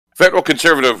Federal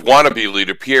conservative wannabe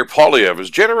leader Pierre Poilievre is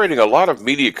generating a lot of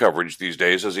media coverage these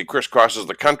days as he crisscrosses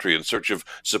the country in search of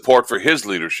support for his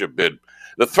leadership bid.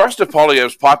 The thrust of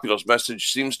Poilievre's populist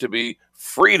message seems to be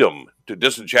freedom to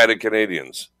disenchanted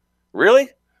Canadians. Really?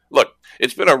 Look,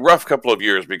 it's been a rough couple of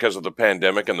years because of the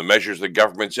pandemic and the measures that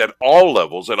governments at all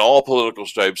levels and all political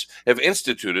stripes have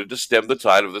instituted to stem the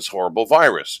tide of this horrible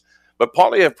virus. But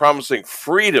Poilievre promising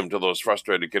freedom to those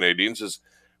frustrated Canadians is,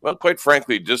 well, quite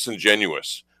frankly,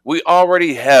 disingenuous. We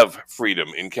already have freedom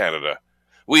in Canada.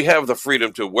 We have the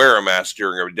freedom to wear a mask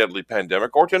during a deadly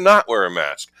pandemic or to not wear a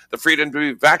mask, the freedom to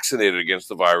be vaccinated against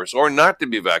the virus or not to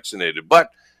be vaccinated.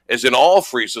 But as in all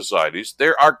free societies,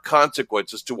 there are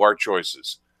consequences to our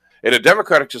choices. In a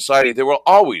democratic society, there will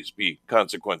always be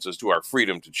consequences to our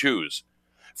freedom to choose.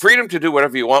 Freedom to do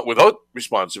whatever you want without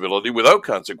responsibility, without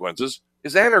consequences,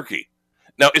 is anarchy.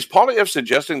 Now, is Poilievre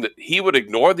suggesting that he would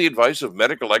ignore the advice of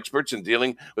medical experts in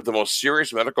dealing with the most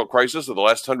serious medical crisis of the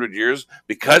last 100 years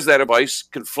because that advice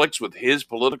conflicts with his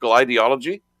political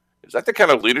ideology? Is that the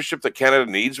kind of leadership that Canada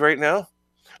needs right now?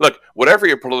 Look, whatever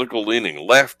your political leaning,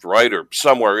 left, right, or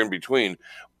somewhere in between,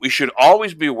 we should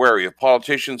always be wary of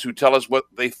politicians who tell us what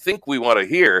they think we want to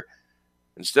hear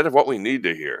instead of what we need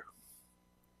to hear.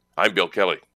 I'm Bill Kelly.